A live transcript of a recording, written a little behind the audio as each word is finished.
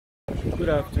Good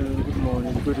afternoon, good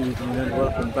morning, good evening, and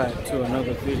welcome back to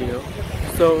another video.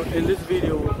 So in this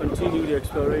video we'll continue the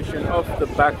exploration of the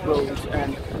back roads,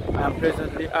 and I'm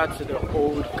presently at the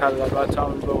old Calaba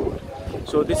town road.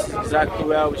 So this is exactly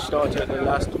where we started the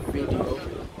last video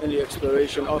in the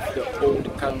exploration of the old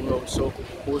town road. So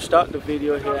we'll start the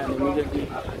video here, and immediately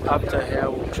after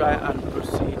here we'll try and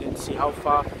proceed and see how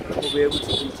far we'll be able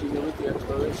to continue with the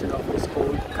exploration of this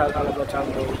old Calaba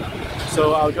town road.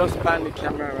 So I'll just pan the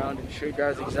camera around and show you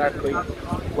guys exactly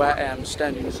where I am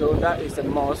standing. So that is the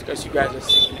mosque, as you guys are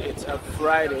seeing. It's a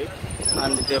Friday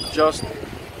and they've just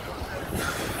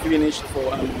finished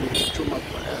for Juma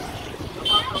prayer.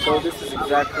 So this is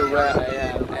exactly where I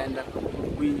am, and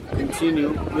we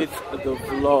continue with the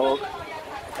vlog.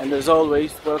 And as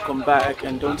always, welcome back,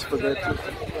 and don't forget to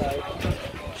subscribe,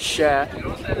 share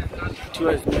to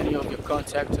as many of your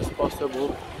contacts as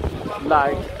possible,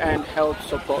 like, and help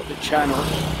support the channel.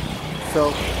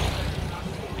 So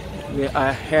we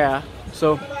are here.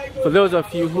 So for those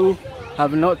of you who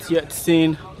have not yet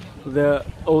seen the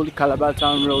old Calaba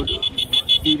town road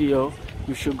video,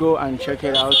 you should go and check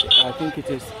it out. I think it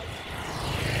is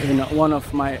in one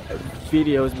of my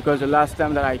videos, because the last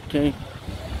time that I came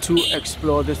to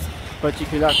explore this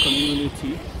particular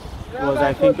community was,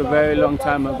 I think, a very long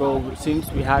time ago,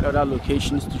 since we had other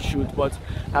locations to shoot. But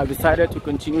I've decided to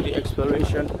continue the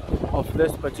exploration of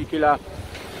this particular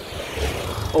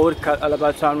old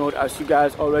Calaba town road. As you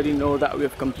guys already know, that we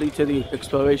have completed the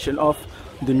exploration of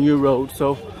the new road.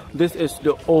 So this is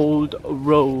the old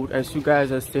road. As you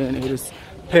guys are seeing, it is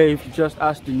paved just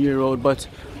as the new road. But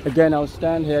again, I'll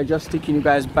stand here just taking you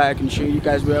guys back and showing you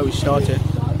guys where we started.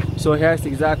 So here's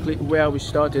exactly where we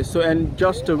started. So, and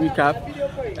just to recap,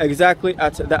 exactly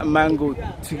at that mango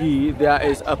tree there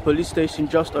is a police station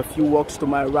just a few walks to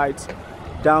my right,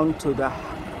 down to the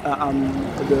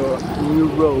new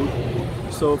road.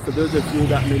 So for those of you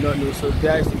that may not know, so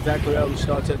there is exactly where we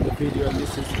started the video, and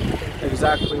this is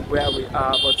exactly where we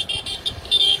are. But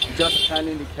just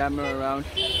turning the camera around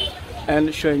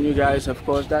and showing you guys, of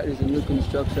course, that is a new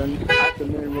construction at the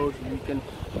main road. You can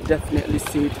definitely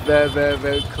see it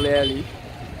very clearly,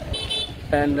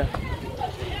 and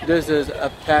this is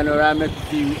a panoramic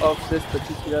view of this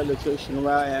particular location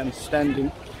where I am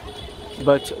standing.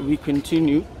 But we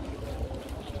continue,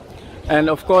 and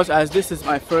of course, as this is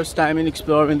my first time in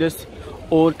exploring this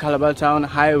old Calaba town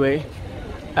highway,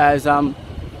 as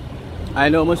I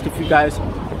know most of you guys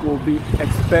will be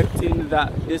expecting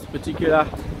that this particular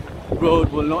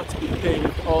road will not be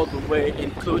paved all the way,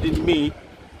 including me.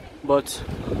 But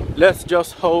let's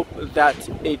just hope that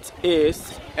it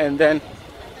is, and then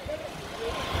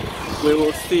we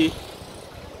will see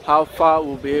how far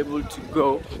we'll be able to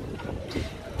go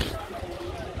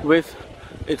with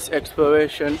its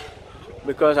exploration,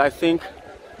 because I think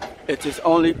it is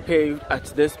only paved at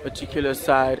this particular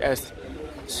side. As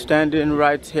standing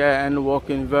right here and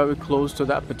walking very close to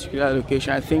that particular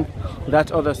location, I think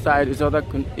that other side is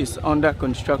under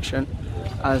construction,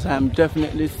 as I'm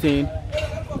definitely seeing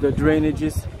the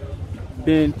drainages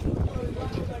being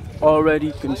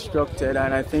already constructed,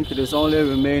 and I think it is only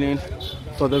remaining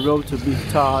for the road to be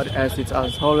tarred, as it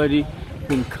has already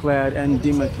been cleared and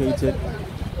demarcated.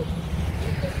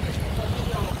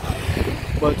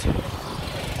 But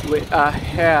we are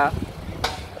here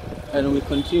and we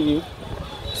continue.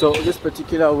 So this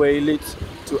particular way leads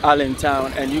to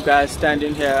Allentown, and you guys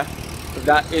standing here,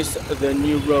 that is the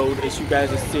new road, as you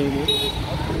guys are seeing it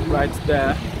right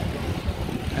there.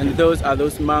 And those are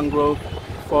those mangrove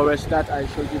forests that I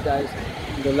showed you guys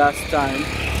the last time.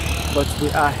 But we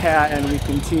are here and we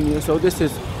continue. So this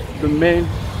is the main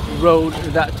road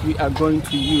that we are going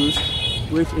to use,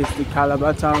 which is the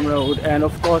Calaba town road. And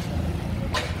of course,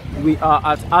 we are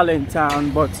at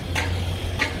Allentown, but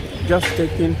just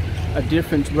taking a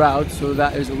different route. So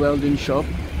that is a welding shop.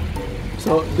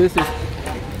 So this is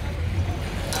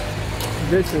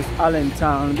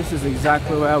Allentown. This is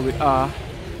exactly where we are.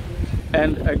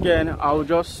 And again, I'll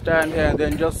just stand here and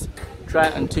then just try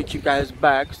and take you guys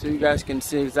back so you guys can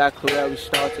see exactly where we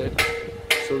started.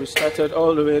 So we started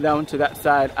all the way down to that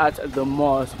side at the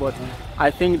mosque, but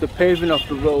I think the paving of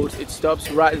the roads, it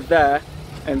stops right there.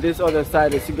 And this other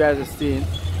side, as you guys are seeing,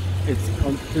 it's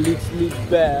completely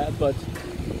bare, but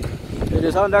it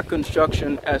is under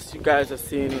construction, as you guys are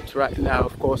seeing it right now.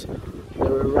 Of course, the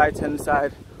right hand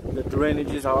side, the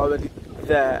drainages are already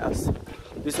there. As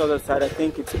this other side, I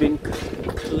think it's been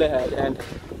cleared, and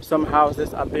some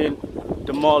houses are being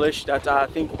demolished that are, I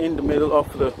think, in the middle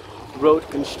of the road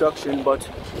construction. But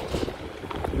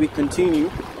we continue,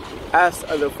 as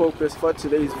the focus for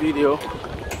today's video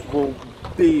will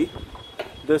be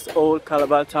this old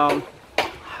Calaba town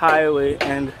highway,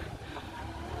 and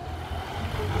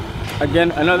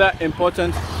Again, another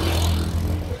important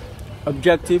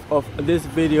objective of this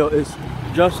video is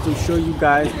just to show you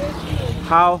guys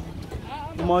how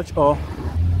much or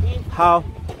how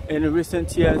in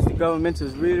recent years the government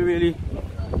has really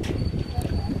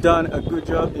done a good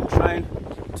job in trying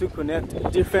to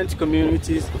connect different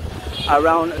communities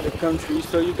around the country.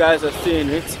 So you guys are seeing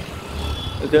it,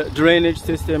 the drainage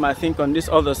system, I think on this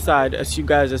other side, as you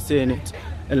guys are seeing it,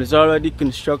 and it's already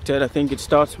constructed. I think it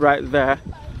starts right there.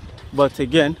 But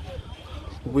again,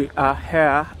 we are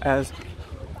here as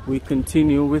we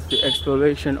continue with the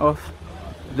exploration of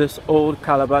this old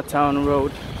Calaba town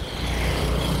road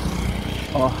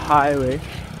or highway.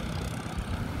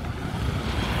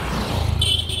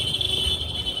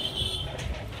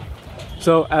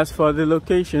 So as for the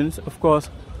locations, of course,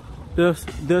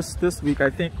 this week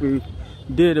I think we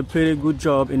did a pretty good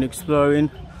job in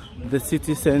exploring the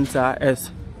city center,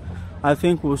 as I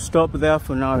think we'll stop there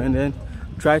for now and then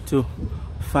try to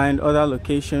find other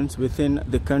locations within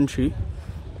the country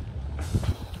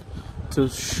to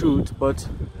shoot. But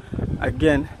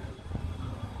again,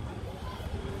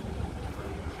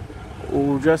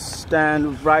 we'll just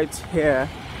stand right here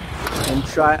and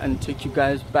try and take you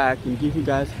guys back and give you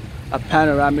guys a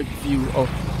panoramic view of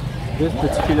this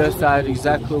particular side,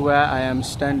 exactly where I am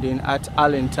standing at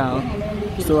Allentown.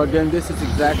 So again, this is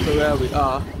exactly where we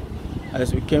are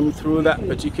as we came through that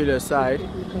particular side.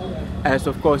 As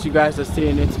of course you guys are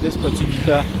seeing it, this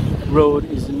particular road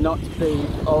is not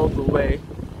paved all the way,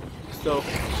 so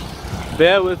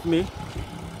bear with me.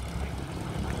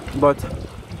 But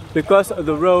because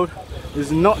the road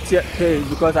is not yet paved,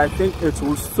 because I think it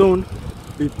will soon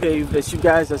be paved, as you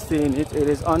guys are seeing it, it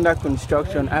is under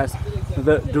construction, as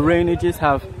the drainages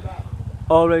have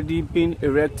already been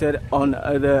erected on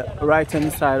the right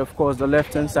hand side. Of course the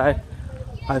left hand side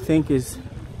I think is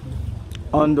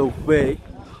on the way,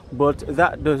 but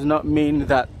that does not mean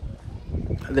that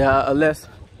there are less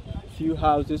few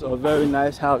houses or very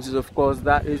nice houses. Of course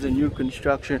that is a new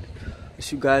construction,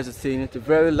 as you guys are seeing it, a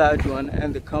very large one,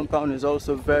 and the compound is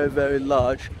also very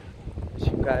large, as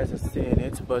you guys are seeing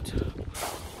it. But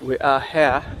we are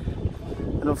here,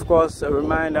 and of course a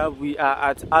reminder, we are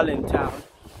at Allentown.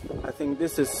 I think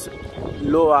this is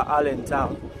Lower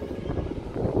Allentown.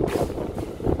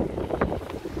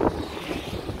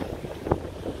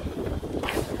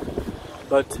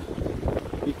 But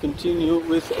we continue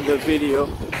with the video,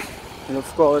 and of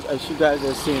course as you guys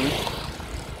are seeing,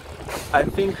 I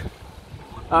think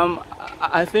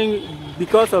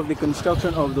because of the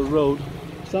construction of the road,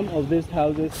 some of these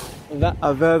houses that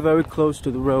are very close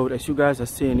to the road, as you guys are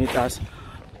seeing it, as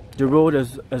the road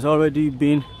has already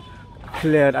been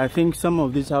cleared. I think some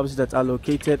of these houses that are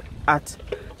located at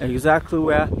exactly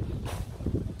where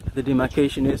the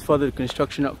demarcation is for the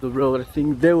construction of the road, I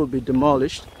think they will be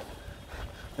demolished,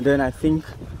 and then I think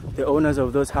the owners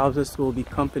of those houses will be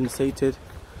compensated.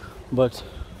 But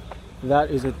that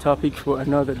is a topic for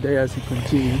another day as we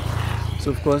continue.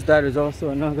 So of course that is also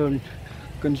another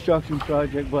construction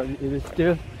project, but it is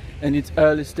still in its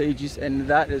early stages, and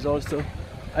that is also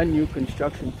a new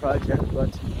construction project.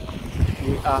 But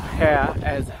we are here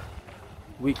as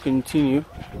we continue.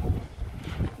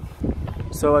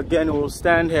 So again, we'll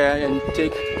stand here and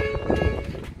take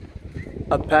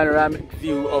a panoramic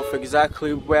view of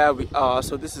exactly where we are.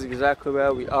 So this is exactly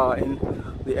where we are in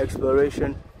the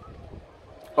exploration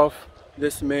of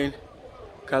this main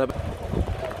Calaba.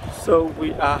 So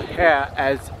we are here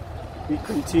as we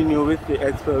continue with the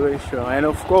exploration, and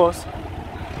of course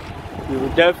you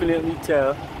will definitely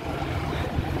tell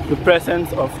the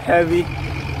presence of heavy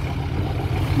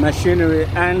machinery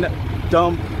and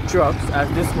dump trucks, as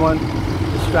this one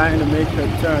is trying to make a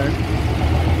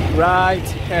turn right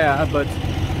here. But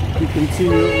we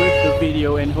continue with the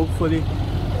video and hopefully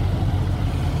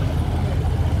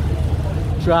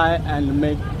try and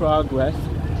make progress.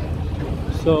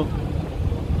 So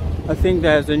I think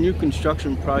there's a new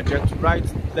construction project right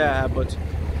there, but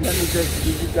let me just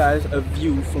give you guys a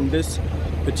view from this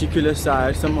particular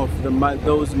side. Some of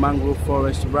those mangrove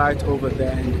forests right over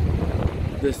there,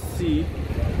 and the sea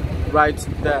right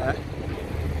there.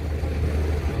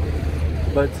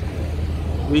 But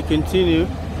we continue,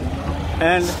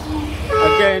 and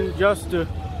again, just to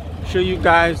show you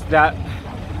guys that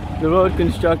the road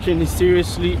construction is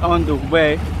seriously on the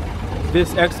way.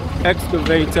 This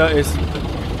excavator is,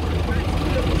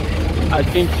 I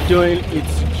think, doing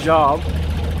its job.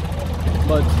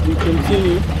 But we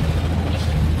continue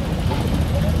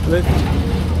with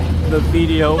the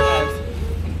video.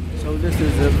 So this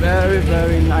is a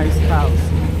very nice house.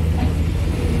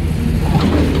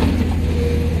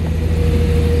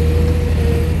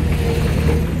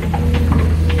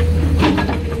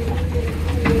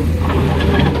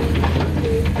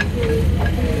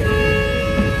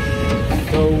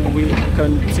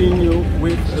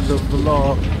 with the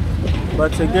vlog.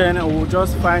 But again, we'll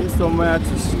just find somewhere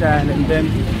to stand and then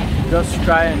just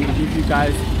try and give you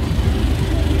guys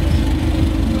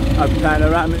a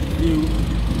panoramic view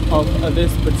of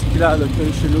this particular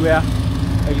location where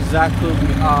exactly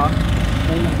we are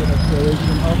in the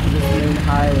exploration of this main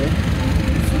highway.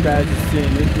 As you guys are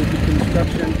seeing it with the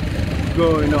construction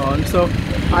going on. So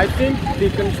I think the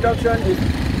construction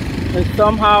is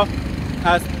somehow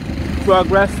has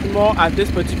progressed more at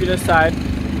this particular side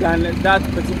than that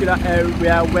particular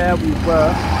area where we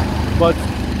were. But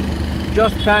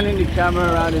just turning the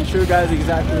camera around and show you guys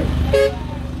exactly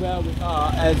where we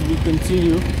are as we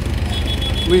continue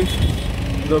with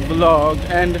the vlog.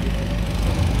 And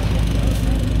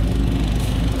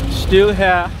still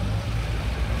here,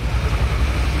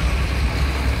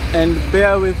 and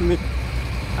bear with me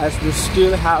as we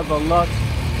still have a lot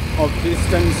of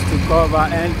distance to cover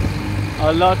and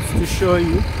a lot to show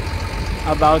you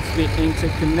about the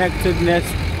interconnectedness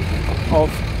of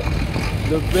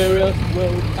the various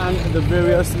roads and the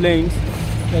various lanes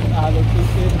that are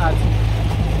located at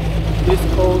this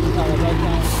old Calaba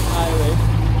highway.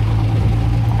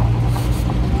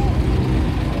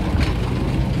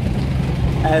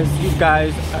 As you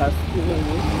guys are feeling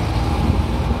it.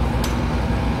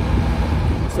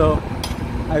 So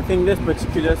I think this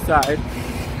particular side,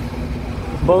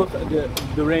 both the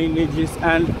drainages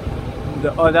and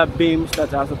the other beams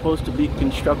that are supposed to be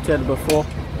constructed before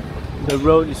the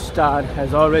road start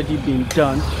has already been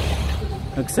done,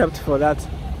 except for that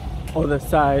other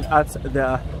side at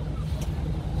the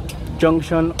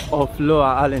junction of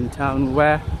Lower Allentown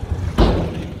where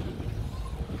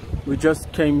we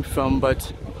just came from.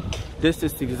 But this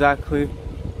is exactly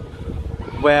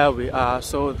where we are.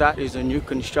 So that is a new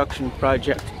construction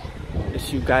project,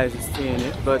 as you guys are seeing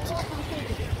it. But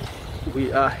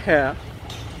we are here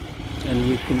and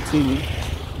we continue.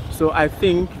 So I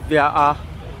think there are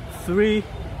 3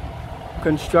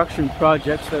 construction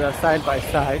projects that are side by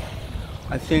side.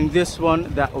 I think this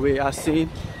one that we are seeing,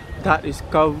 that is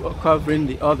covering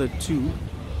the other 2,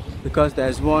 because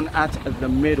there's one at the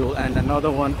middle and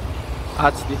another one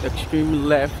at the extreme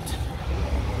left.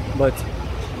 But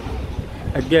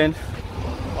again,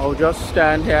 I'll just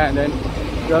stand here and then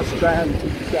just try and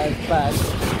take you guys back,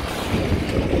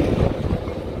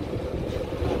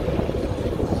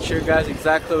 show you guys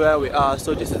exactly where we are.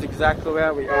 So this is exactly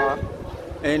where we are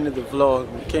in the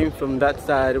vlog. We came from that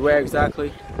side where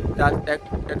exactly that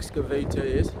excavator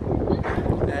is,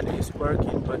 and it's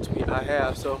working, but we are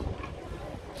here. So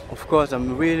of course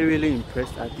I'm really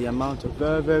impressed at the amount of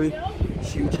very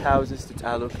huge houses that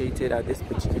are located at this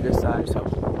particular side. So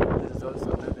this is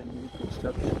also another new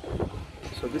construction.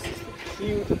 So this is a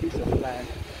huge piece of land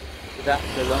that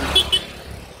belongs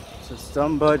to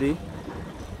somebody,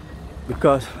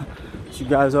 because as you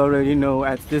guys already know,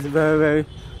 at this very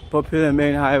popular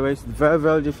main highway, it's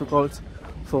very difficult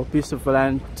for a piece of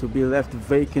land to be left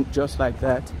vacant just like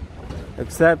that,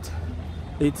 except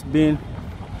it's been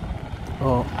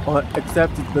or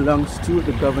except it belongs to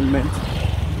the government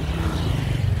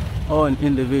or an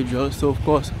individual. So of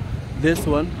course this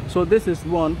one, so this is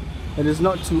one, it is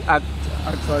not 2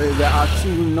 actually there are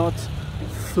 2, not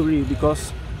 3,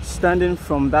 because standing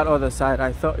from that other side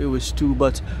I thought it was 2,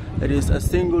 but it is a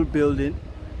single building.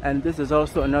 And this is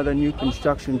also another new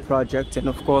construction project. And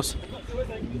of course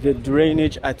the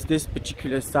drainage at this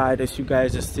particular side, as you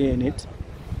guys are seeing it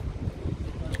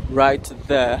right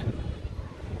there.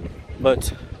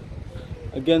 But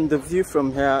again, the view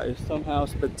from here is somehow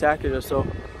spectacular. So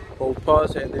we'll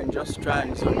pause and then just try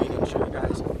and zoom in and show you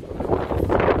guys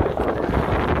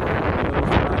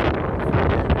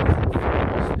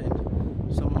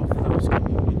some of those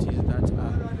communities that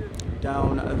are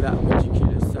down that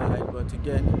particular side. But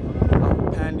again,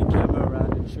 I'll pan the camera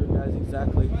around and show you guys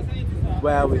exactly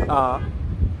where we are.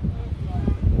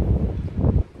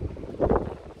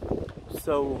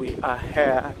 So we are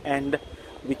here and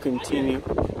we continue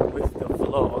with the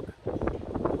vlog.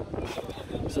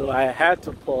 So I had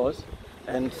to pause,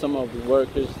 and some of the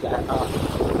workers that are,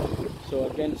 so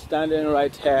again, standing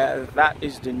right here, that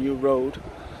is the new road,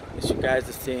 as you guys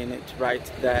are seeing it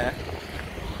right there.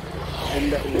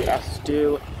 And we are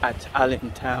still at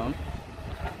Allentown,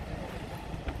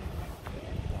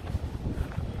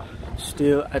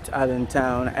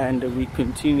 and we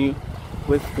continue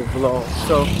with the vlog.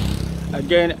 So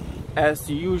again, as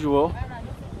usual,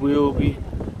 we'll be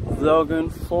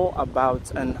vlogging for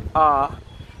about an hour,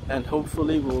 and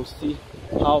hopefully we'll see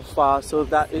how far. So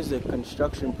that is a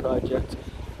construction project.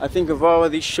 I think I've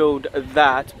already showed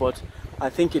that, but I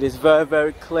think it is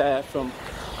very clear from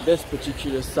this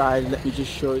particular side. Let me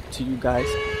just show it to you guys.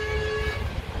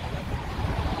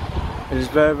 It is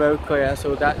very clear.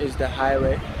 So that is the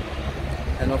highway,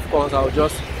 and of course I'll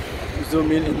just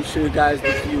zoom in and show you guys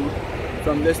the view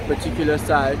from this particular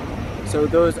side. So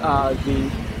those are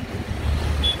the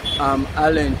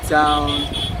Allentown,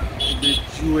 the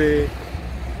Jue,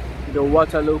 the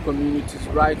Waterloo communities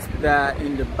right there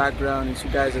in the background. As you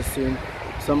guys are seeing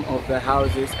some of the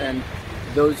houses, and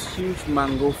those huge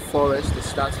mango forests that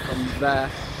starts from there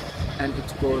and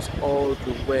it goes all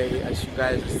the way, as you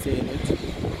guys are seeing it,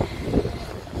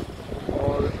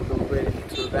 all the way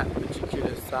to that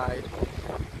particular side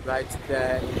right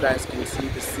there. You guys can see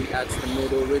the sea at the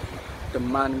middle with the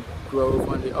mangrove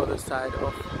on the other side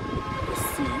of the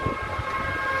sea.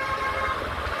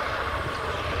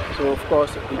 So of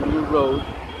course a new road,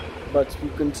 but we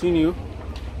continue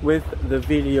with the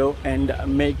video and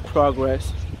make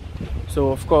progress. So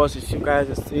of course, as you guys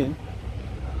are seeing,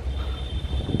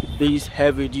 these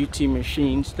heavy duty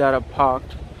machines that are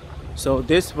parked. So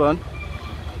this one,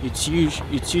 it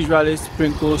usually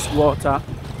sprinkles water,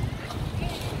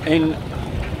 and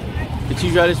it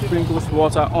usually sprinkles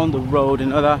water on the road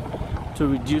in order to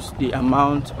reduce the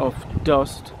amount of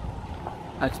dust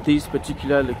at these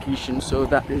particular locations. So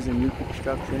that is a new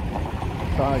construction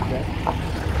project.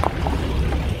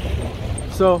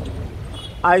 So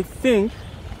I think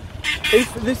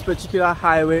if this particular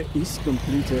highway is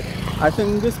completed, I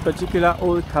think this particular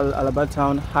old Calaba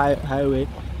town highway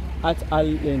at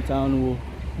Allentown will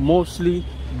mostly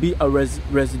be a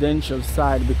residential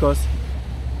side, because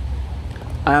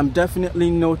I am definitely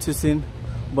noticing,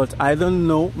 but I don't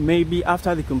know, maybe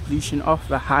after the completion of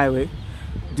the highway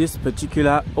this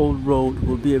particular old road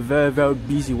will be a very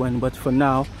busy one. But for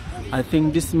now, I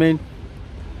think this main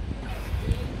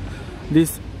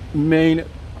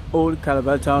old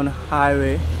Calaba town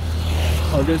highway,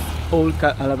 or this old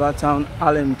Calaba town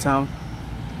Allentown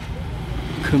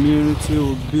community,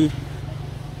 will be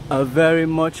a very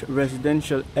much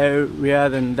residential area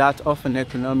than that of an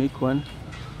economic one.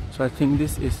 So I think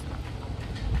this is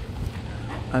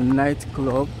a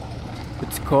nightclub.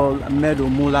 It's called Meadow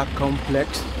Mula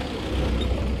Complex.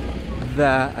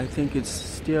 There, I think it's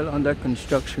still under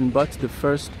construction, but the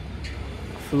first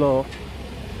floor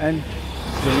and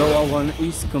the lower one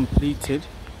is completed,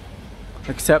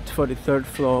 except for the third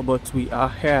floor. But we are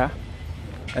here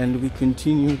and we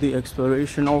continue the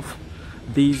exploration of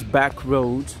these back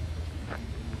roads,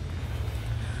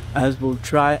 as we'll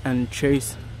try and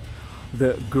chase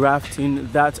the grafting,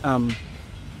 that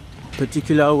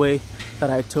particular way that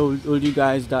I told you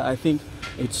guys, that I think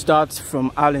it starts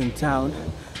from Allentown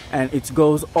and it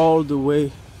goes all the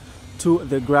way to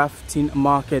the grafting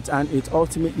market, and it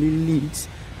ultimately leads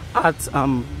at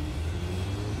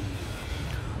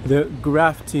the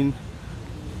grafting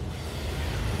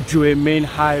Jue main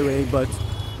highway. But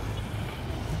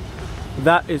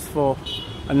that is for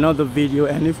another video,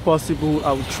 and if possible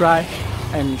I will try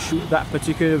and shoot that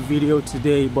particular video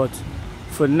today. But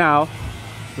for now,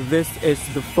 this is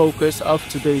the focus of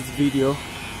today's video.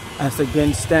 As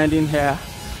again, standing here,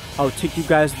 I'll take you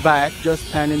guys back,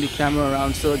 just panning the camera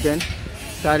around. So again,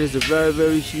 that is a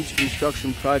very huge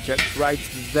construction project right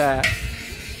there.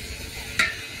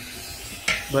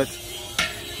 But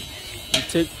I'll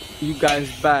take you guys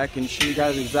back and show you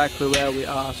guys exactly where we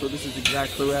are. So this is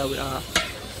exactly where we are.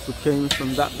 We came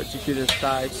from that particular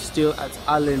side, still at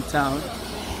Allentown.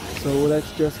 So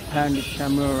let's just pan the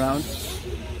camera around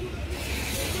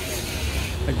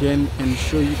again and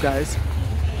show you guys.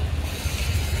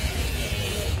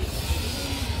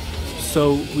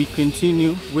 So we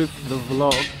continue with the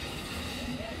vlog,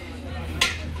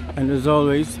 and as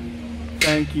always,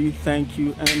 thank you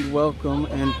and welcome,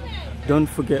 and don't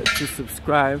forget to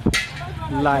subscribe,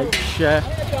 like, share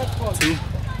to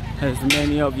as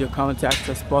many of your contacts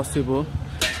as possible,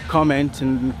 comment,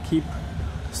 and keep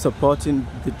supporting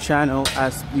the channel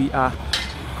as we are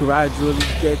gradually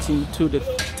getting to the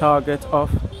target of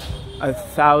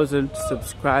 1,000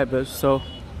 subscribers. So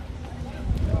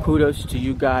kudos to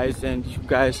you guys, and you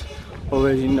guys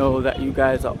already know that you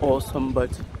guys are awesome.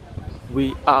 But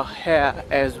we are here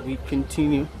as we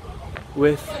continue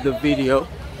with the video.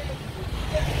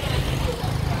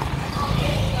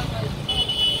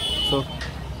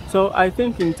 So I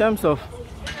think in terms of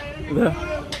the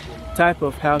type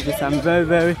of houses, I'm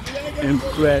very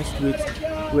impressed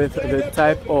with the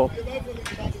type of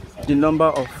the number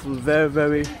of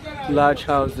very large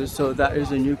houses. So that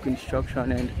is a new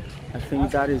construction, and I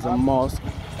think that is a mosque.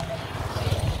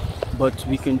 But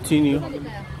we continue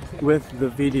with the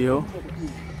video.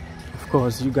 Of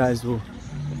course, you guys will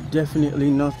definitely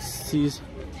not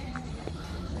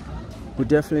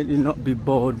be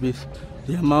bored with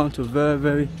the amount of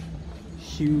very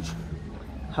huge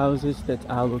houses that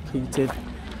are located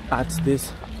at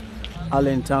this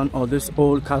Allentown, or this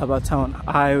old Calaba Town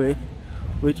highway,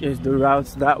 which is the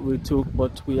route that we took,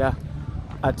 but we are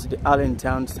at the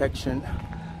Allentown section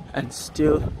and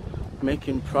still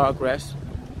making progress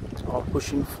or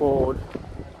pushing forward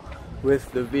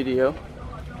with the video.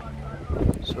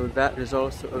 So that is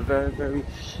also a very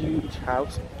huge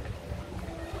house,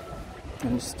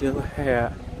 and still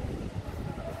here.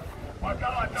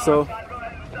 So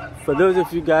for those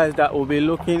of you guys that will be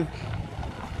looking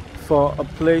for a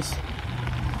place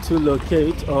to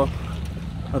locate or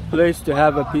a place to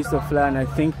have a piece of land, I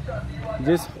think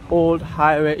this old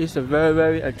highway is a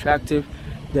very attractive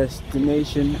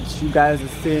destination. As you guys are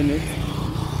seeing it,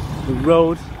 the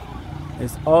road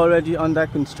is already under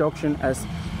construction, as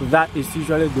that is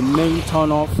usually the main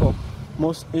turn off for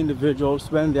most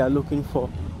individuals when they are looking for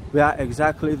where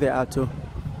exactly they are to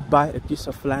buy a piece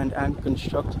of land and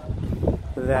construct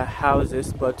their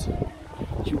houses. But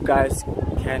you guys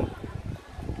can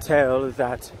tell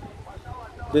that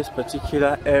this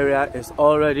particular area is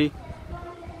already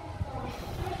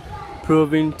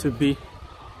proving to be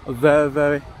a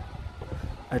very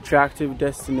attractive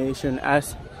destination,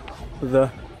 as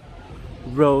the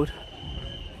road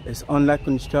is under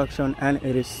construction and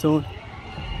it is soon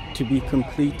to be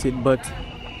completed. But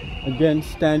again,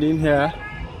 standing here,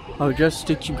 I'll just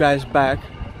take you guys back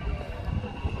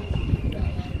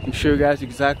and show you guys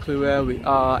exactly where we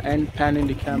are, and panning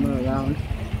the camera around.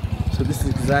 So this is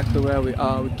exactly where we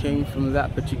are. We came from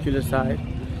that particular side,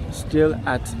 still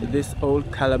at this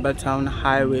old Calaba Town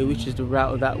highway, which is the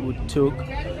route that we took,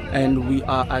 and we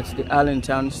are at the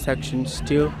Allentown section,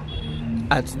 still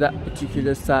at that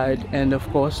particular side. And of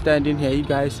course, standing here, you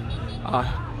guys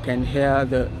can hear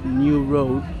the new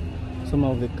road, some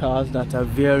of the cars that are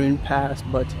veering past,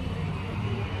 but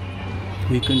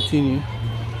we continue.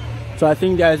 So I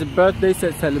think there is a birthday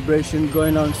celebration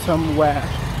going on somewhere,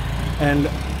 and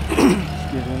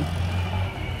excuse me,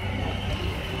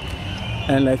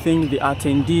 and I think the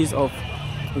attendees of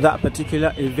that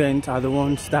particular event are the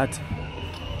ones that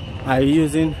are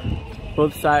using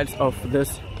both sides of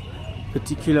this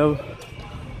particular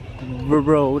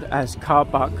road as car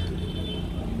park,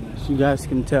 as you guys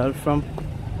can tell from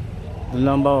the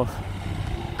number of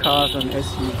cars and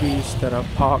SUVs that are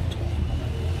parked.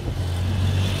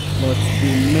 But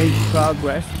we made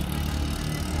progress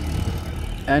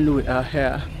and we are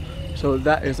here. So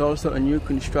that is also a new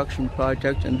construction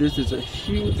project, and this is a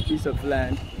huge piece of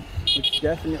land which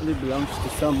definitely belongs to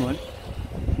someone.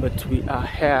 But we are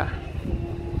here,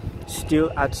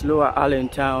 still at Lower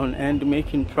Allentown, and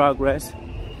making progress.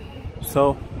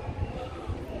 So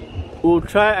we'll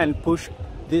try and push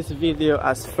this video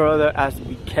as further as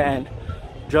we can,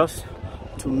 just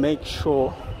to make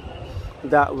sure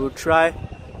that we'll try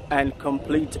and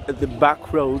complete the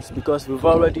back roads, because we've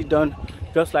already done,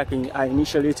 just like I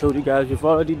initially told you guys, we've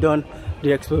already done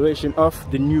the exploration of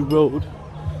the new road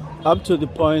up to the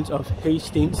point of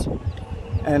Hastings,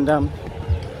 and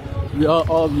we've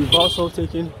also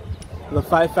taken the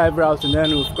 5-5 route, and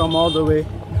then we've come all the way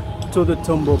to the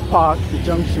Tumbo Park, the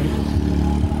junction.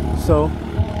 So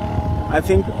I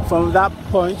think from that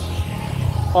point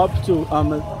up to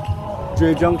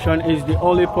Dre Junction is the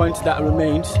only point that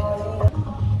remains.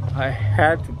 I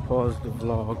had to pause the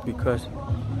vlog because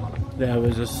there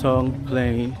was a song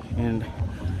playing, and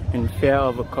in fear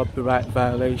of a copyright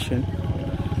violation,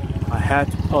 I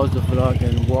had to pause the vlog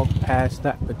and walk past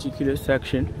that particular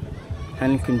section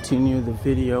and continue the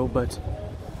video. But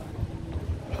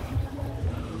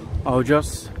I'll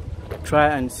just try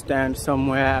and stand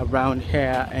somewhere around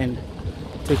here and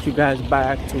take you guys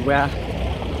back to where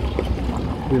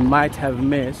we might have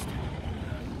missed,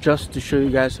 just to show you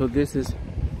guys. So this is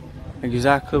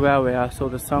exactly where we are. So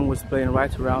the song was playing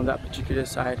right around that particular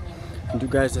side, and you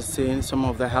guys are seeing some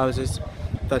of the houses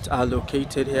that are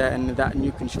located here in that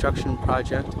new construction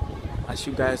project, as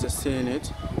you guys are seeing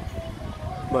it.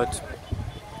 But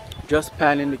just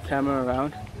panning the camera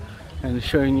around and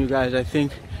showing you guys, I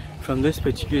think from this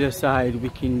particular side we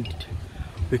can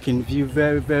view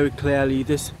very clearly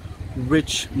this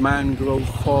rich mangrove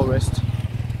forest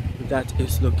that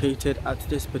is located at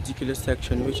this particular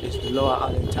section, which is the Lower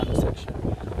Allentown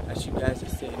section. As you guys are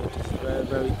seeing, it is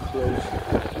very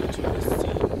close to the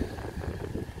sea.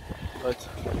 But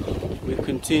we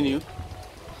continue,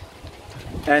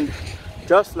 and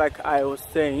just like I was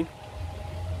saying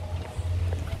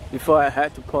before I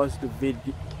had to pause the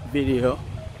video,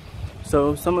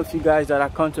 so some of you guys that are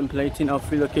contemplating of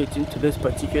relocating to this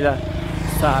particular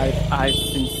side, I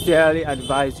sincerely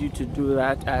advise you to do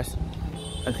that, as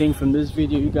I think from this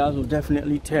video you guys will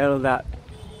definitely tell that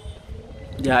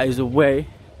there is a way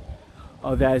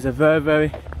or there is a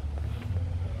very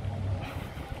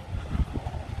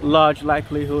large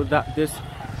likelihood that this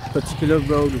particular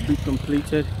road will be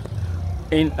completed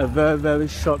in a very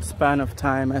short span of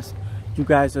time. As you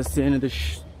guys are seeing, the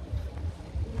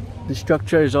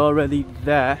structure is already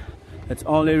there. It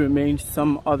only remains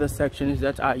some other sections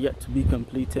that are yet to be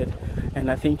completed,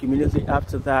 and I think immediately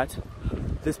after that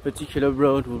this particular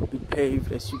road will be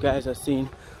paved. As you guys are seeing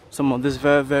some of these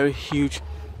very huge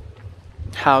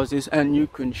houses and new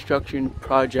construction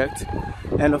project.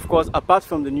 And of course, apart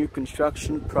from the new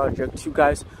construction project, you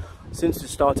guys, since you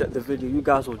started the video, you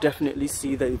guys will definitely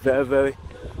see the very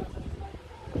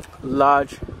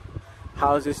large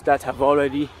houses that have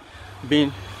already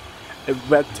been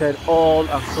erected all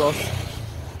across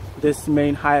this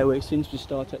main highway since we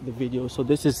started the video. So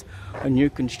this is a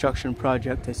new construction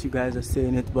project, as you guys are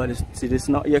seeing it, but it is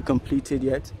not yet completed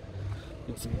yet.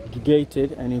 It's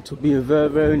gated, and it will be a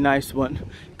very nice one,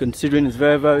 considering it's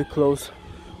very close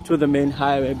to the main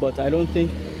highway. But I don't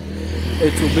think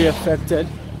it will be affected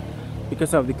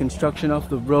because of the construction of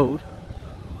the road.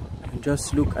 And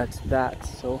just look at that.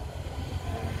 So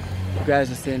you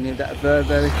guys are seeing it, that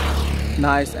very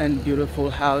nice and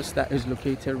beautiful house that is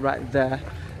located right there,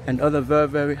 and other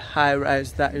very high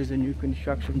rise that is a new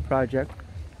construction project.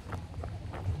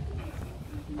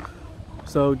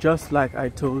 So just like I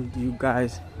told you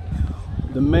guys,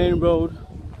 the main road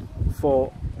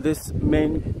for this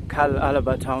main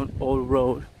Calaba town old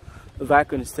road, if I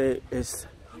can say, is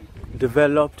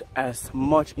developed as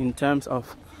much in terms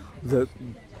of the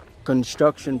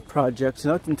construction projects,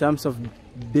 not in terms of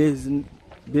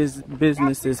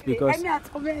businesses, because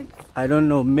I don't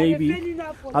know, maybe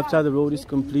after the road is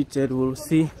completed we'll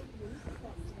see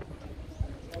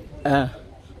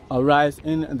a rise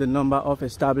in the number of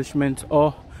establishments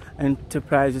or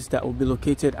enterprises that will be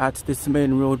located at this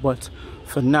main road. But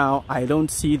for now I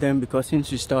don't see them, because since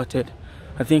we started,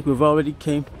 I think we've only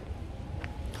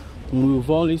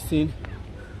seen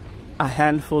a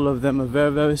handful of them, a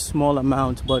very small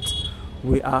amount, but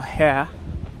we are here.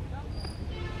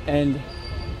 And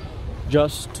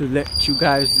just to let you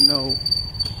guys know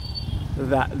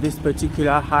that this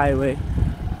particular highway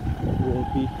will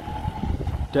be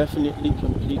definitely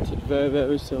completed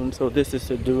very soon. So this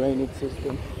is a drainage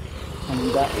system,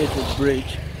 and that is a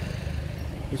bridge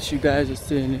which you guys are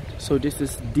seeing it. So this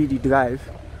is Didi Drive.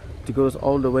 It goes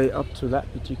all the way up to that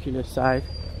particular side,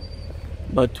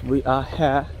 but we are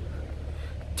here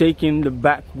taking the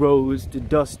back roads, the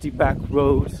dusty back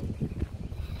roads.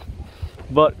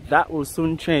 But that will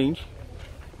soon change.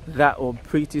 That will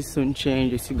pretty soon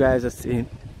change, as you guys are seeing.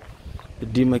 The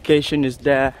demarcation is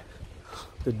there.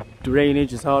 The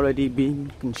drainage is already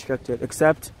being constructed,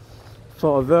 except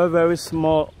for a very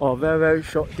small or very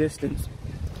short distance,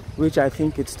 which I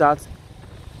think it starts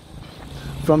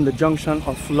from the junction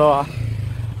of Lower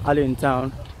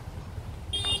Allentown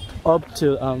up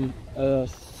to a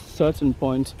certain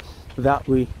point that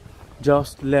we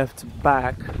just left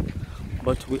back.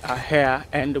 But we are here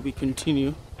and we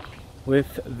continue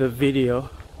with the video,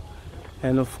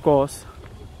 and of course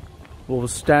we'll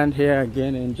stand here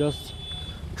again and just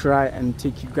try and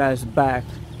take you guys back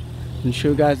and show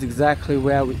you guys exactly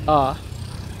where we are.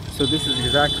 So this is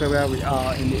exactly where we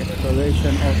are in the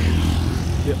exploration of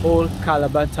the old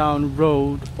Calaba town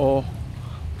road, or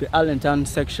the Allentown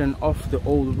section of the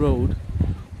old road.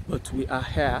 But we are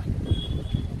here,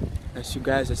 as you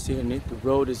guys are seeing it. The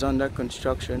road is under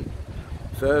construction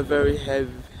very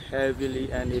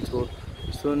heavily, and it will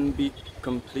soon be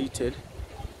completed.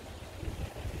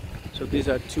 So these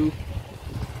are two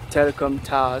telecom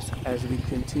towers as we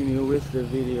continue with the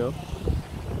video.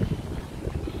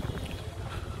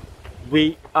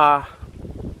 We are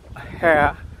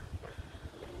here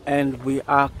and we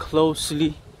are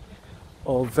closely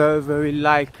or very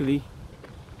likely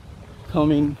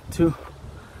coming to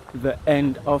the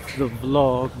end of the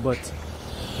vlog, but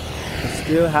we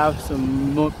still have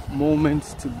some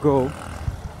moments to go,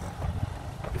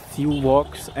 a few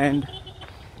walks, and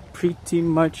pretty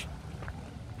much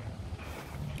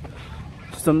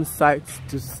some sights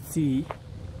to see.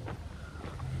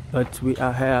 But we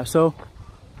are here. So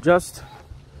just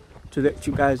to let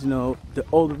you guys know, the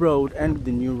old road and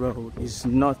the new road is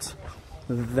not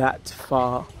that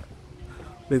far,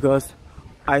 because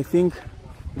I think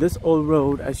this old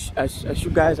road, as you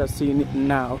guys are seeing it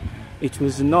now, it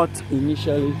was not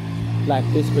initially like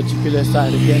this particular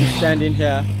side. Again, standing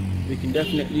here, we can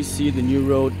definitely see the new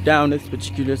road. Down this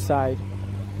particular side,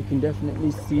 we can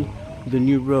definitely see the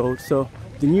new road. So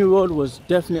the new road was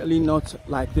definitely not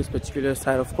like this particular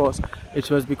side. Of course, it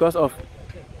was because of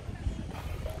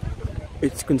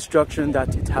its construction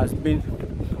that it has been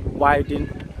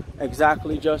widened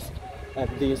exactly just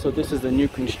at this. So this is a new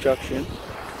construction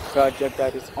project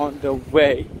that is on the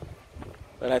way,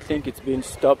 but I think it's been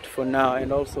stopped for now.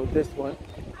 And also this one,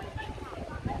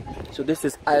 so this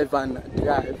is Ivan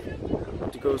Drive.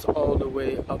 It goes all the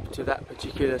way up to that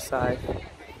particular side.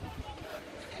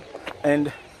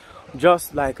 And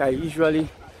just like I usually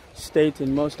state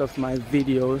in most of my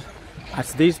videos, at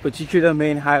these particular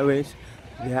main highways,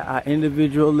 there are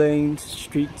individual lanes,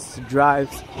 streets,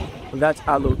 drives that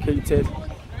are located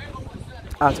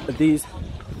at these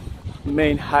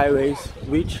main highways,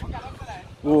 which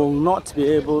we will not be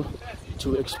able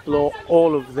to explore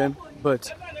all of them.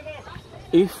 But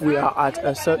if we are at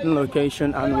a certain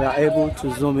location and we are able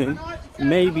to zoom in,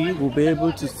 maybe we'll be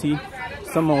able to see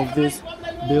some of these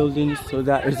buildings. So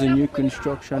that is a new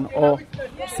construction, or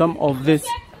some of these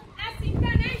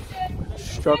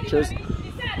structures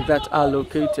that are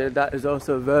located. That is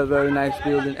also a very nice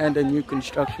building and a new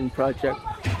construction project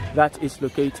that is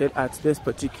located at these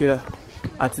particular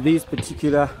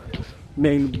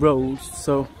main roads.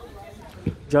 So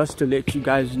just to let you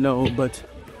guys know, but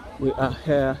we are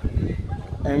here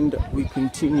and we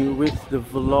continue with the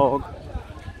vlog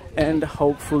and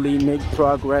hopefully make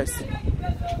progress,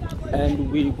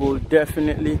 and we will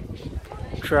definitely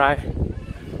try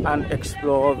and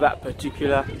explore that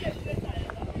particular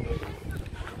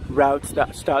route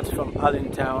that starts from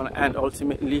Allentown and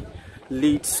ultimately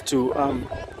leads to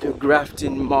the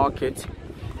Grafton Market.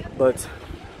 But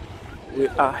we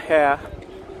are here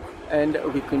and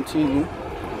we continue.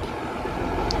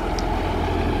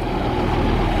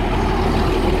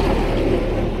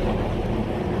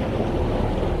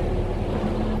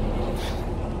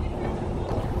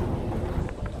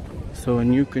 So a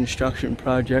new construction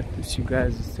project, as you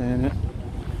guys are saying it.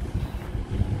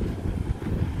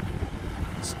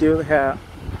 Still here.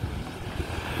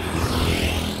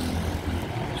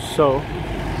 So,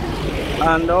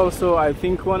 and also I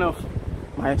think one of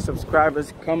my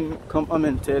subscribers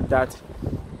commented that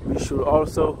we should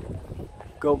also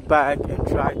go back and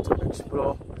try to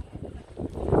explore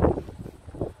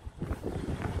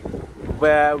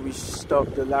where we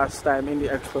stopped the last time in the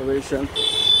exploration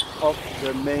of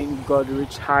the main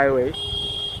Goderich Highway,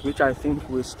 which I think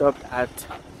we stopped at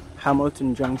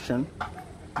Hamilton Junction.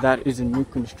 That is a new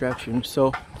construction.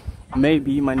 So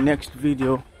maybe my next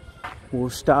video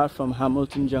will start from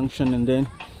Hamilton Junction and then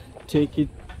take it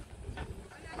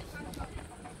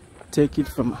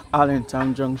from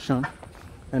Allentown Junction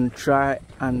and try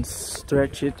and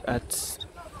stretch it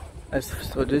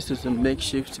so this is a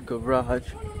makeshift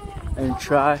garage, and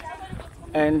try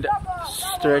and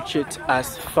stretch it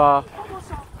as far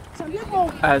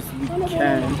as we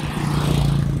can.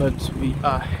 But we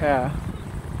are here.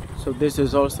 So this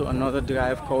is also another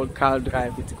drive called Cal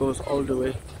Drive. It goes all the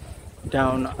way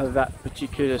down that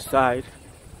particular side,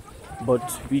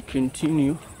 but we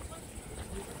continue.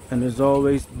 And as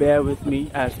always, bear with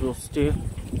me as we'll still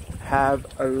have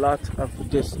a lot of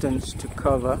distance to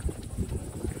cover.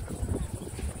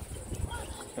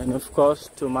 And of course,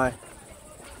 to my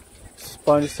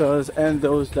sponsors and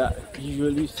those that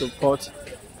usually support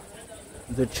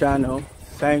the channel,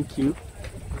 thank you.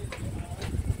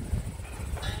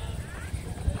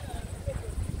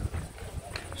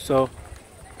 So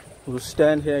we'll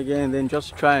stand here again and then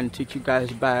just try and take you guys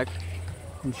back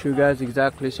and show you guys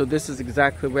exactly. So this is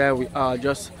exactly where we are,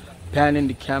 just panning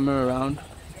the camera around.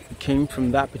 We came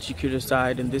from that particular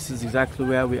side and this is exactly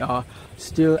where we are,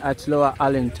 still at Lower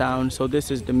Allentown. So this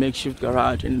is the makeshift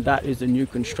garage and that is a new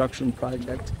construction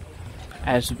project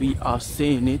as we are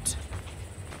seeing it.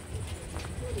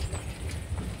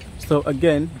 So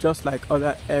again, just like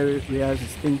other areas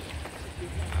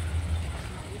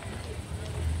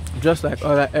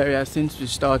since we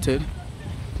started,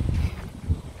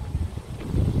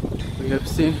 we have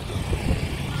seen.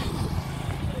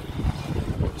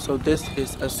 So this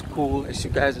is a school, as you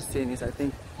guys are seeing this, I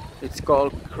think it's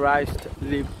called Christ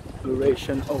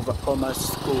Liberation Overcomers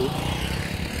School.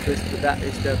 That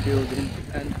is their building,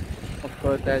 and of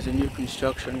course there's a new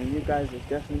construction, and you guys are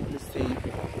definitely seeing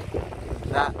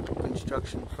that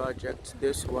construction project,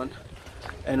 this one,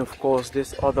 and of course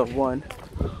this other one.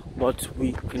 But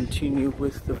we continue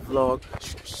with the vlog,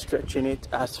 stretching it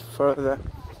as further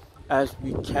as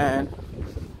we can,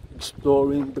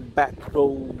 exploring the back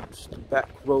roads.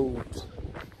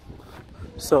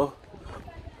 So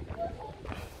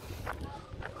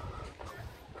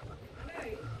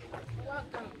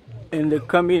in the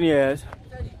coming years,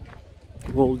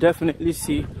 we'll definitely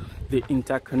see the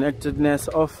interconnectedness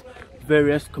of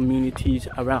various communities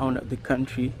around the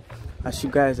country. As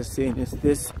you guys are seeing, is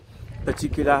this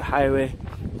particular highway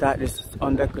that is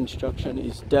under construction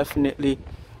is definitely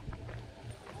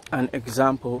an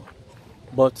example,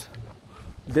 but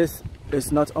this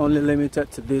is not only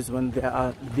limited to this one. There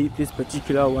are this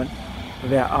particular one.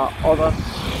 There are other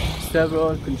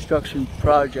several construction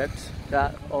projects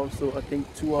that also, I think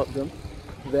 2 of them.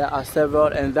 There are several,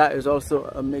 and that is also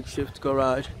a makeshift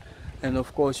garage. And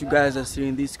of course, you guys are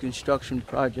seeing these construction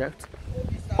projects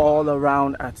all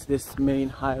around at this main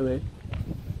highway,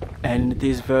 and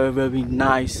these very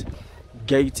nice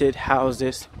gated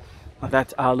houses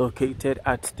that are located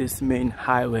at this main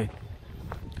highway.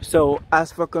 So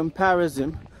as for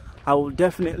comparison, I will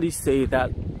definitely say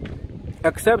that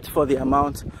except for the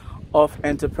amount of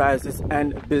enterprises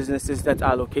and businesses that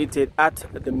are located at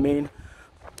the main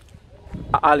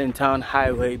Allentown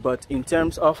highway, but in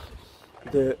terms of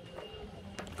the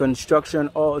construction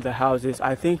or the houses,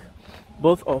 I think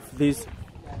both of these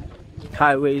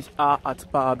highways are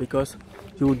at par, because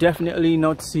you will definitely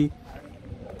not see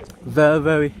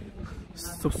very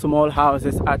small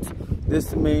houses at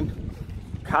this main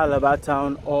Calaba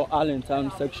town or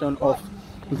Allentown section of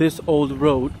this old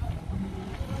road.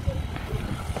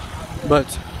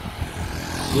 But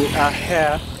we are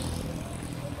here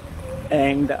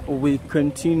and we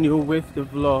continue with the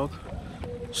vlog,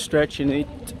 stretching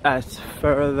it as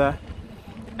further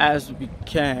as we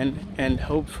can, and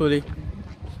hopefully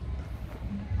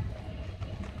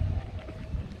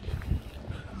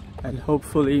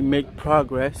make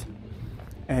progress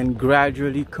and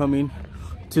gradually coming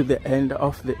to the end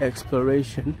of the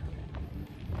exploration.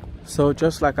 So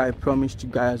just like I promised you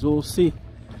guys, we'll see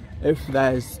if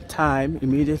there's time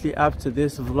immediately after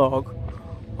this vlog.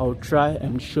 I'll try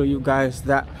and show you guys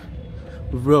that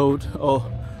road, or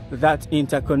that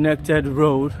interconnected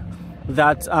road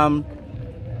that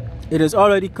it is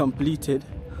already completed.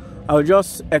 I'll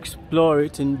just explore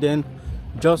it and then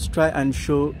just try and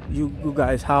show you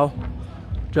guys how,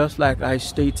 just like I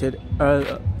stated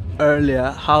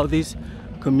earlier, how these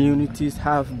communities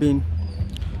have been.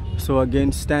 So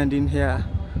again, standing here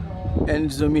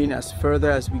and zooming as further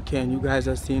as we can, you guys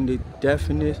are seeing the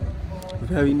definite,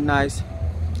 very nice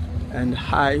and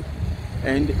high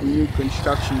and new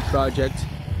construction projects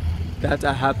that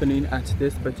are happening at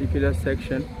this particular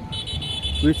section,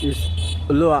 which is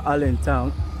Lower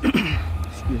Allentown.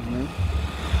 Excuse me.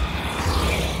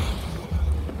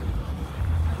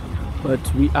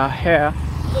 But we are here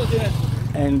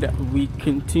and we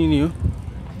continue.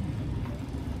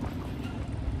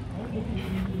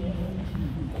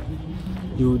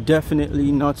 You will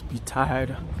definitely not be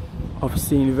tired of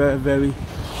seeing very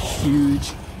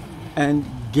huge and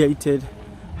gated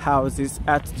houses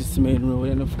at this main road.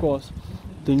 And of course,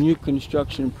 the new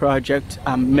construction projects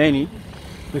are many,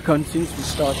 because since we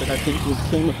started, I think we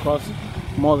came across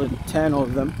more than 10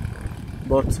 of them,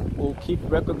 but we'll keep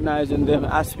recognizing them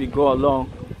as we go along.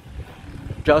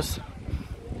 Just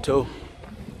to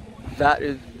that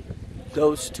is,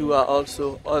 those 2 are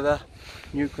also other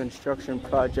new construction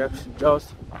projects,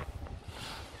 just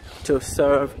to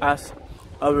serve as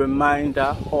a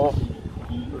reminder, or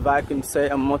if I can say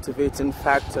a motivating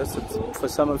factor for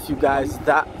some of you guys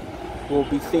that will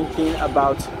be thinking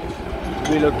about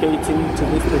relocating to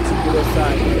this particular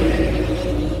site.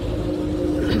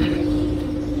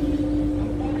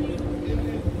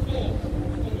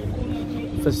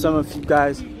 For some of you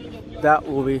guys that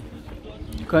will be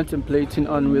contemplating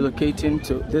on relocating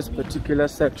to this particular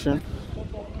section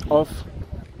of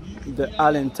the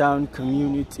Allentown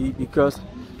community, because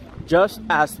just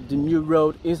as the new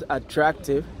road is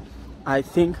attractive, I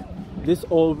think this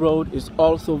old road is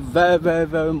also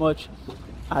very much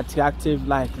attractive,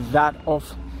 like that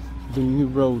of the new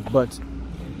road. But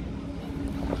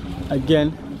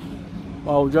again,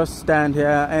 I'll just stand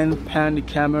here and pan the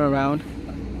camera around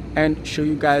and show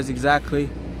you guys exactly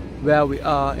where we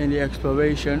are in the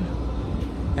exploration.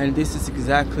 And this is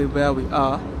exactly where we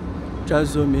are.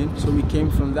 Just zoom in. So we came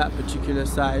from that particular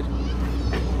side,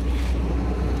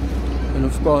 and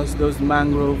of course those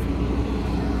mangrove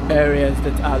areas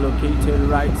that are located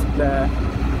right there.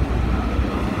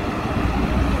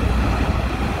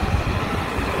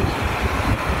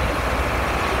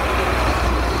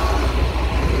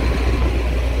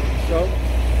 So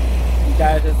you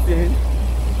guys are seeing,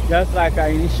 just like I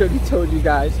initially told you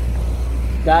guys,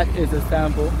 that is a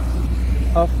sample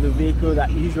of the vehicle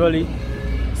that usually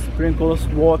sprinkles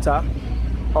water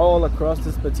all across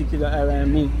this particular area. I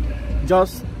mean,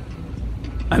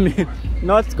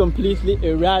 not completely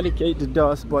eradicate the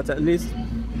dust, but at least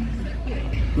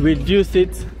reduce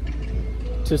it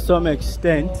to some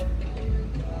extent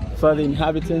for the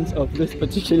inhabitants of this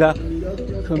particular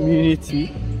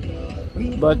community.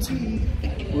 But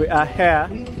we are here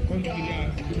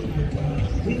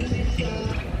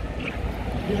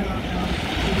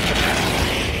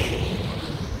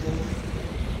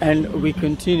and we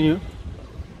continue.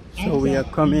 So we are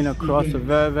coming across a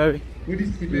very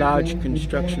large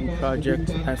construction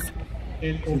project, as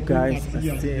you guys are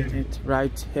seeing it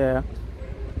right here.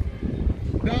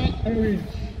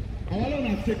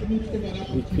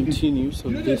 We continue, so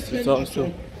this is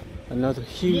also another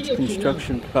huge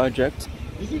construction project,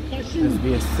 as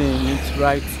we are seeing it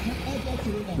right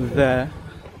there.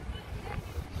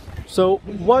 So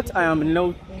what I am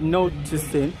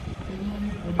noticing,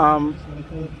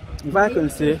 if I can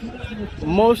say,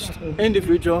 most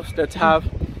individuals that have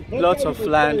lots of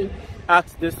land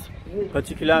at this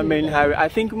particular main highway, I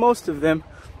think most of them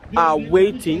are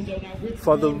waiting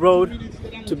for the road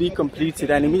to be completed,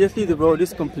 and immediately the road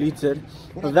is completed,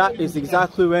 that is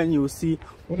exactly when you will see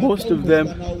most of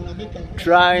them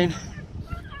trying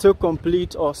to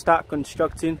complete or start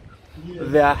constructing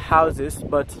their houses.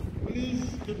 But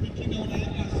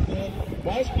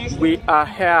we are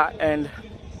here, and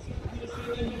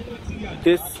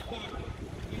this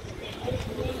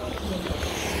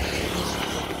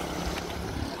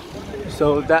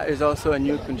so that is also a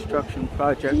new construction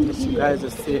project, as you guys are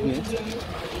seeing it.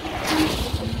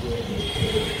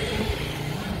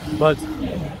 But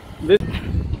this,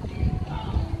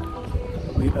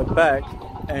 we are back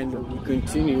and we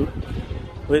continue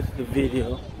with the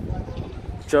video,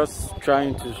 just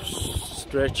trying to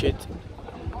stretch it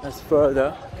as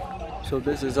further. So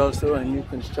this is also a new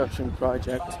construction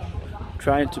project,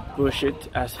 trying to push it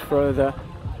as further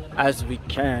as we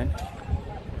can,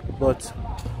 but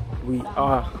we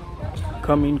are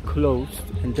coming close,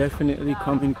 and definitely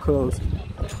coming close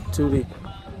to the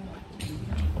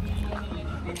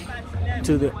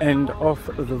end of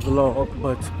the vlog,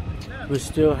 but we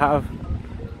still have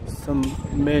some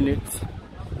minutes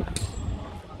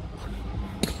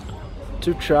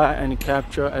to try and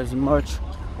capture as much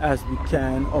as we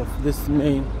can of this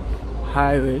main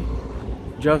highway.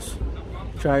 Just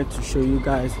try to show you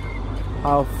guys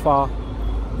how far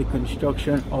the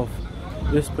construction of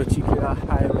this particular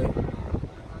highway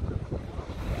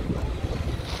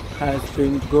has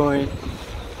been going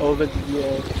over the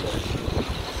years.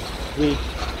 We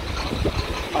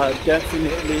are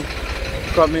definitely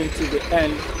coming to the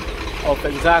end of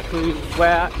exactly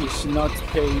where it's not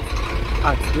paved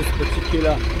at this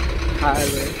particular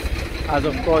highway, as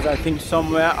of course I think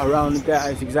somewhere around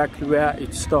there is exactly where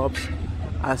it stops,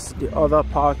 as the other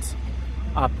parts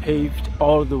are paved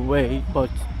all the way. But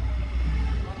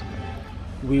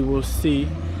we will see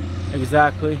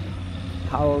exactly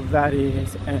how that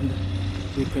is, and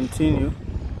we continue.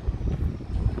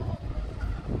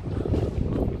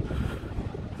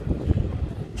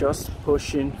 Just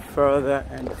pushing further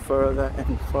and further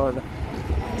and further,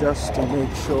 just to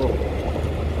make sure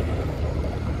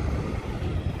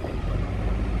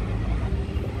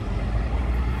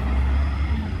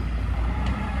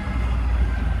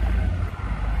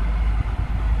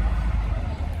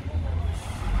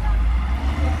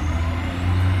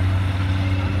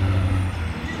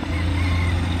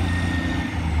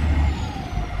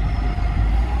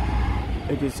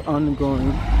it is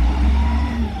ongoing.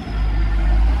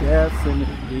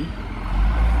 Definitely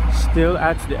still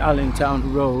at the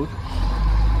Allentown Road.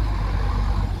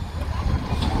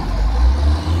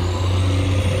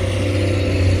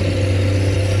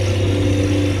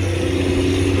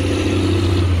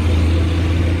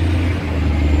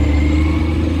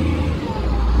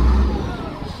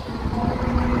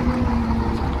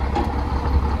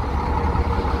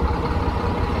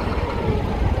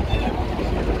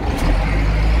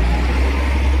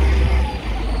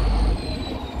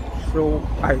 So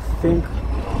I think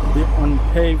the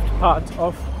unpaved part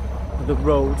of the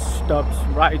road stops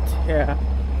right here,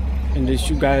 and as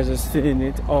you guys are seeing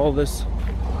it, all this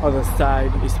other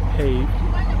side is paved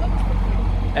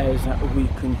as we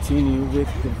continue with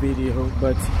the video.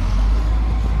 But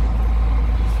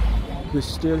we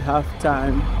still have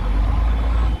time.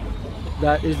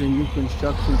 That is a new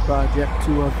construction project,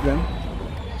 2 of them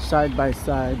side by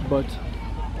side. But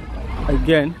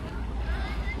again,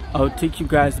 I'll take you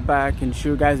guys back and show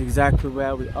you guys exactly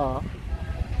where we are.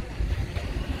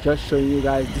 Just showing you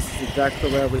guys, this is exactly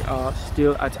where we are,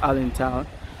 still at Allentown.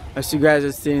 As you guys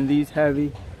are seeing these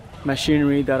heavy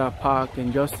machinery that are parked,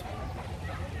 and just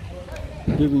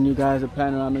giving you guys a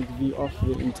panoramic view of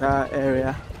the entire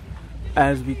area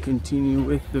as we continue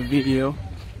with the video,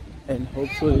 and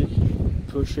hopefully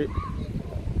push it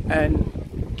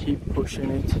and keep pushing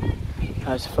it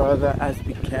as further as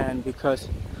we can, because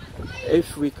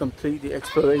if we complete the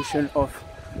exploration of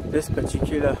this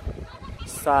particular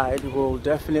side, we'll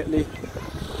definitely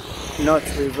not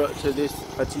revert to this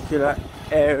particular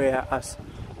area, as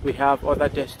we have other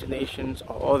destinations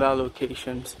or other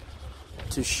locations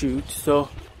to shoot. So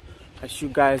as you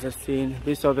guys are seeing,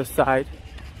 this other side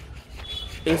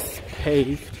is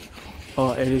paved,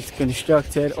 or it is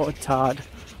constructed or tarred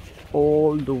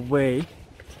all the way,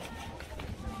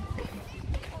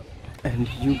 and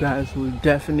you guys will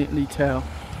definitely tell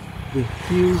the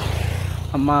huge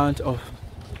amount of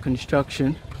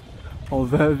construction of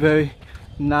very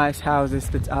nice houses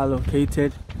that are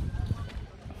located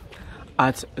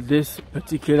at this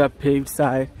particular paved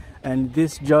side. And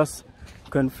this just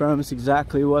confirms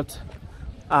exactly what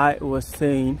I was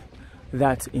saying,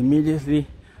 that immediately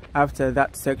after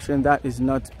that section that is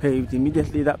not paved,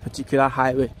 immediately that particular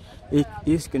highway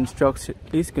is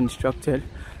constructed.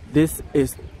 This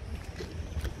is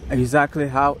exactly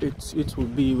how it will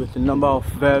be, with a number of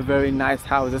very nice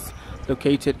houses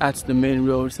located at the main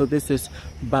road. So this is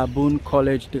Baboon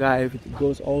College Drive. It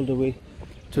goes all the way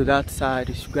to that side.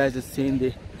 As you guys are seeing,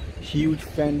 the huge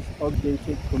fence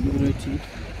updated community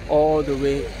all the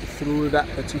way through that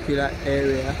particular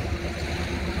area.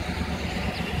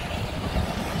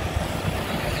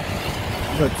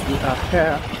 But we are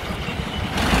here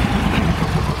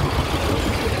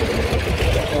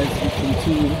as we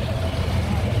continue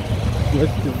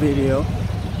with the video,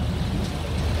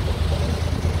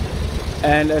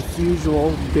 and as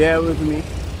usual, bear with me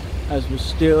as we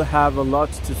still have a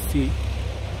lot to see,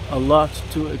 a lot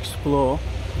to explore.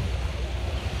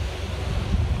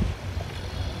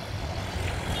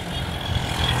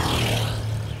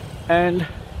 And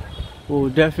we'll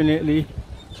definitely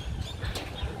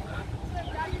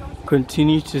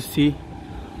continue to see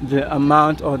the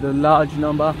amount or the large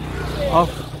number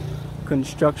of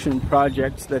construction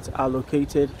projects that are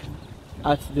located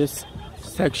at this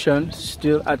section,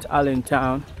 still at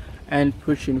Allentown, and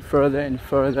pushing further and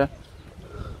further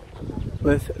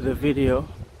with the video.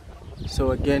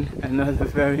 So again, another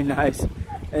very nice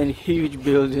and huge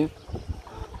building.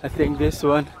 I think this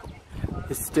one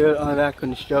is still under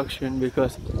construction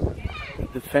because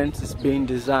the fence is being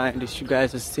designed, as you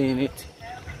guys are seeing it.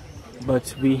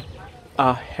 But we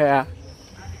are here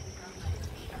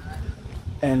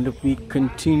and we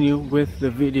continue with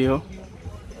the video.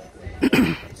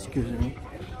 Excuse me.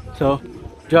 So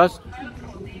just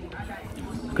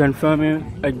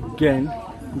confirming again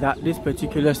that this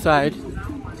particular site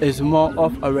is more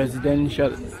of a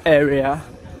residential area,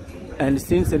 and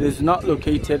since it is not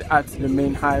located at the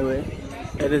main highway,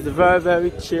 it is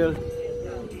very chilled.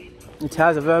 It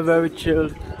has a very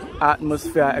chilled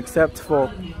atmosphere, except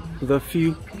for the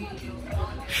few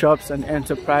shops and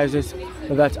enterprises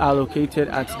that are located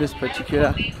at this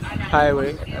particular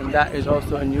highway, and that is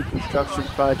also a new construction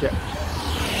project,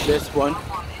 this one,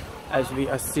 as we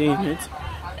are seeing it.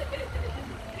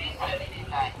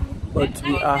 But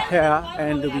we are here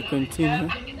and we continue,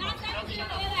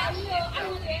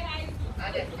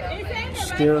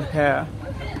 still here.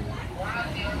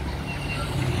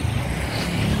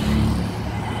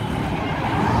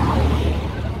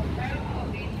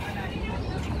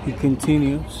 We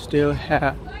continue, still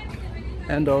here,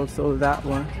 and also that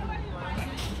one.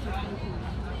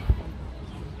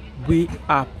 We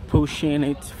are pushing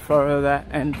it further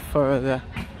and further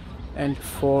and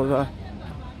further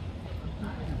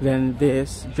than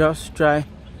this. Just try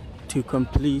to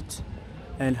complete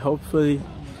and hopefully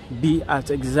be at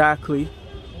exactly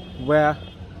where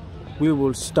we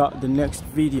will start the next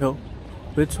video,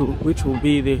 which will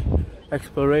be the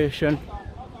exploration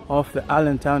of the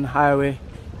Allentown Highway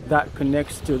that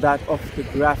connects to that of the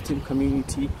Grafton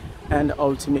community, and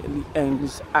ultimately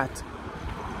ends at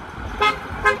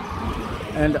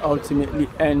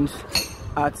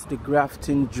the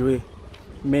Grafton Dre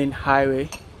main highway.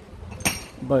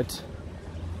 But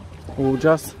we'll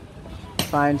just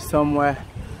find somewhere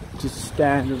to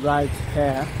stand right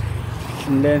here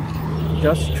and then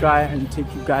just try and take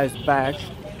you guys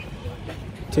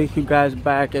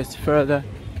back as further.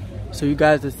 So you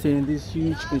guys are seeing this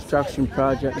huge construction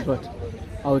project, but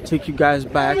I'll take you guys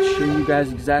back, show you guys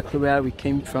exactly where we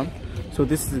came from. So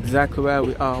this is exactly where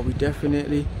we are. We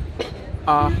definitely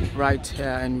are right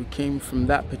here, and we came from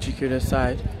that particular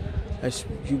side, as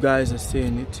you guys are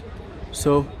seeing it.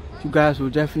 So you guys will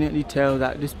definitely tell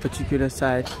that this particular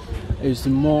side is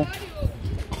more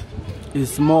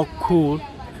cool.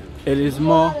 It is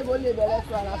more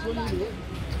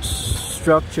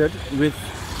structured, with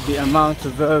the amount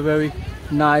of very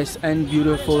nice and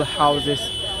beautiful houses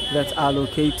that are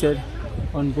located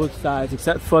on both sides,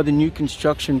 except for the new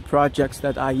construction projects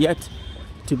that are yet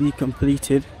to be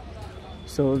completed.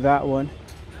 So that one,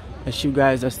 as you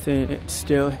guys are seeing, it's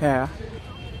still here.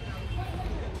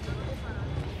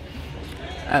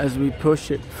 As we push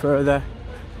it further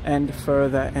and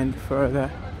further and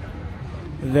further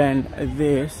than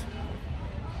this,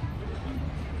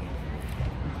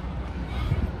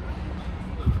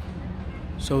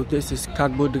 So this is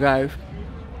Cargo Drive.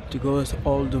 It goes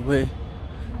all the way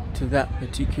to that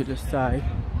particular side,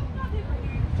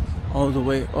 all the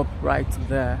way up right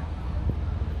there.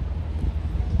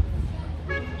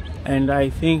 And I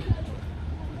think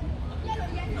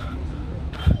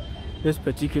this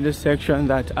particular section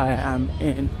that I am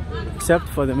in, except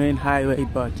for the main highway,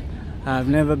 but I've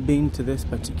never been to this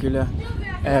particular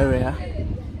area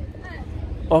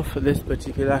of this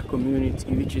particular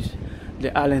community, which is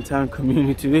the Allentown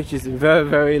community, which is very,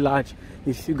 very large.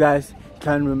 If you guys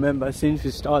can remember, since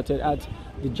we started at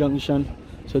the junction,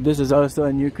 so this is also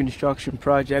a new construction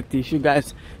project. If you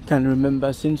guys can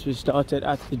remember, since we started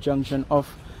at the junction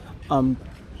of Lower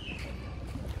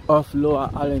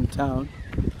Allentown,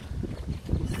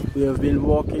 we have been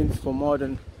walking for more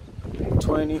than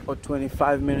 20 or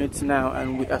 25 minutes now,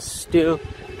 and we are still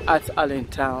at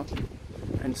Allentown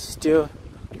and still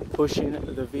pushing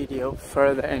the video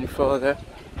further and further.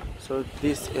 So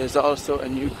this is also a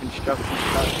new construction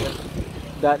project.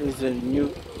 That is a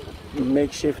new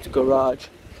makeshift garage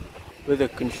with a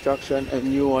construction, a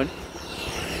new one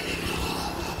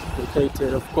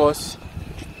located. Of course,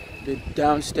 the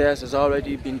downstairs has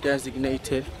already been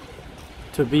designated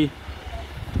to be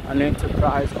an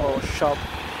enterprise or shop,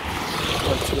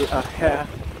 but we are here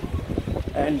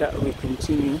and we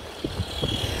continue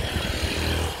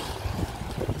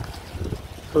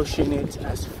pushing it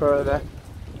as further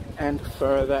and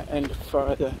further and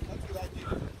further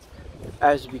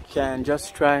as we can,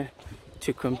 just try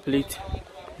to complete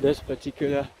this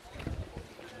particular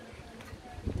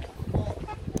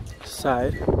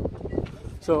side.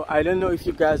 So I don't know if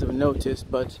you guys have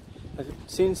noticed, but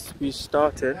since we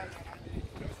started,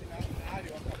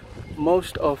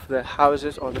 most of the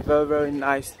houses, or the very, very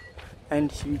nice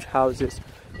and huge houses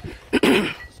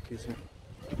excuse me,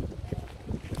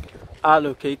 are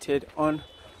located on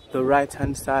the right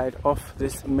hand side of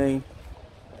this main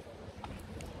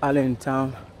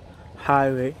Allentown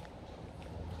highway.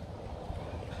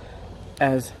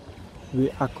 As we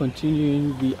are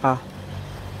continuing, we are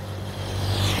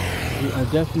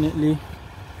definitely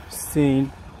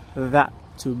seeing that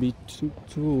to be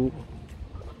true,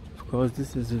 because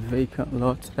this is a vacant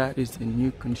lot. That is a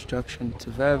new construction. It's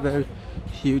a very, very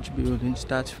huge building.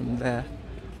 Starts from there,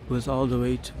 goes all the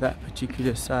way to that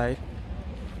particular side.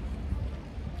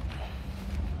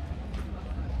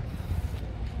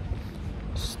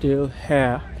 Still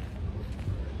here.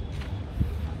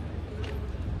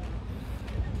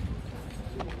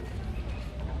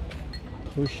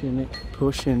 Pushing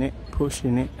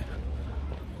it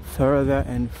further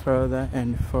and further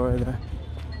and further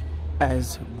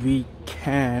as we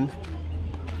can.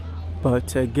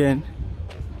 But again,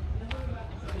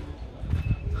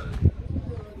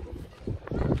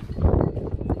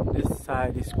 this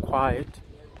side is quiet,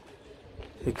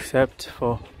 except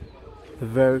for the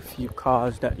very few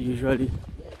cars that usually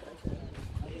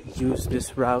use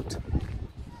this route.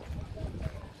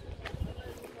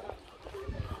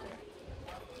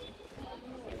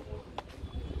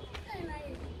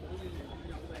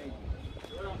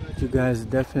 You guys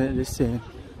definitely see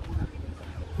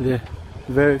the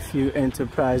very few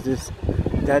enterprises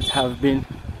that have been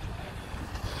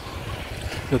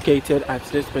located at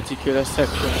this particular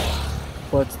section,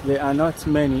 but they are not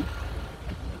many.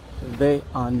 They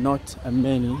are not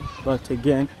many, but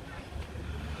again,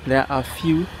 there are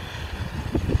few,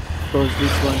 because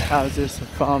this one houses a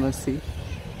pharmacy,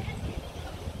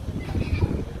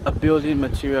 a building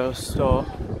material store,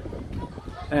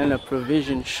 and a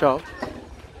provision shop.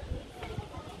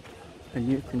 A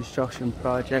new construction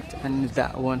project, and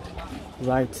that one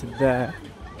right there.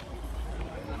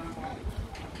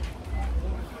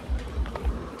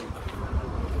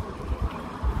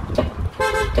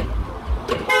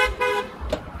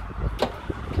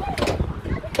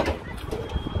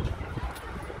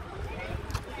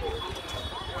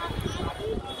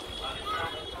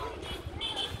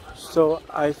 So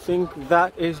I think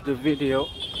that is the video.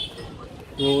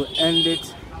 We'll end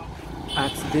it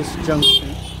at this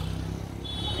junction.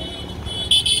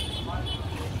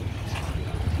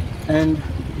 And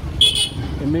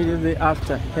immediately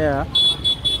after here,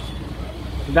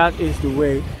 that is the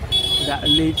way that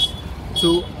leads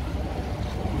to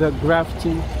the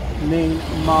Grafton main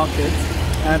market,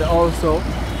 and also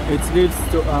it leads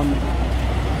to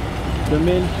the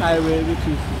main highway, which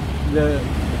is the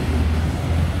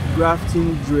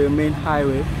Grafton main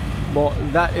highway. But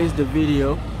that is the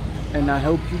video, and I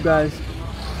hope you guys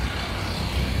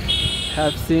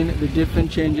have seen the different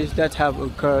changes that have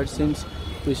occurred since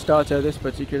we started this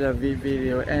particular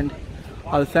video. And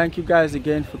I'll thank you guys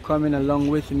again for coming along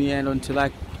with me, and until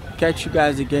I catch you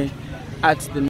guys again at the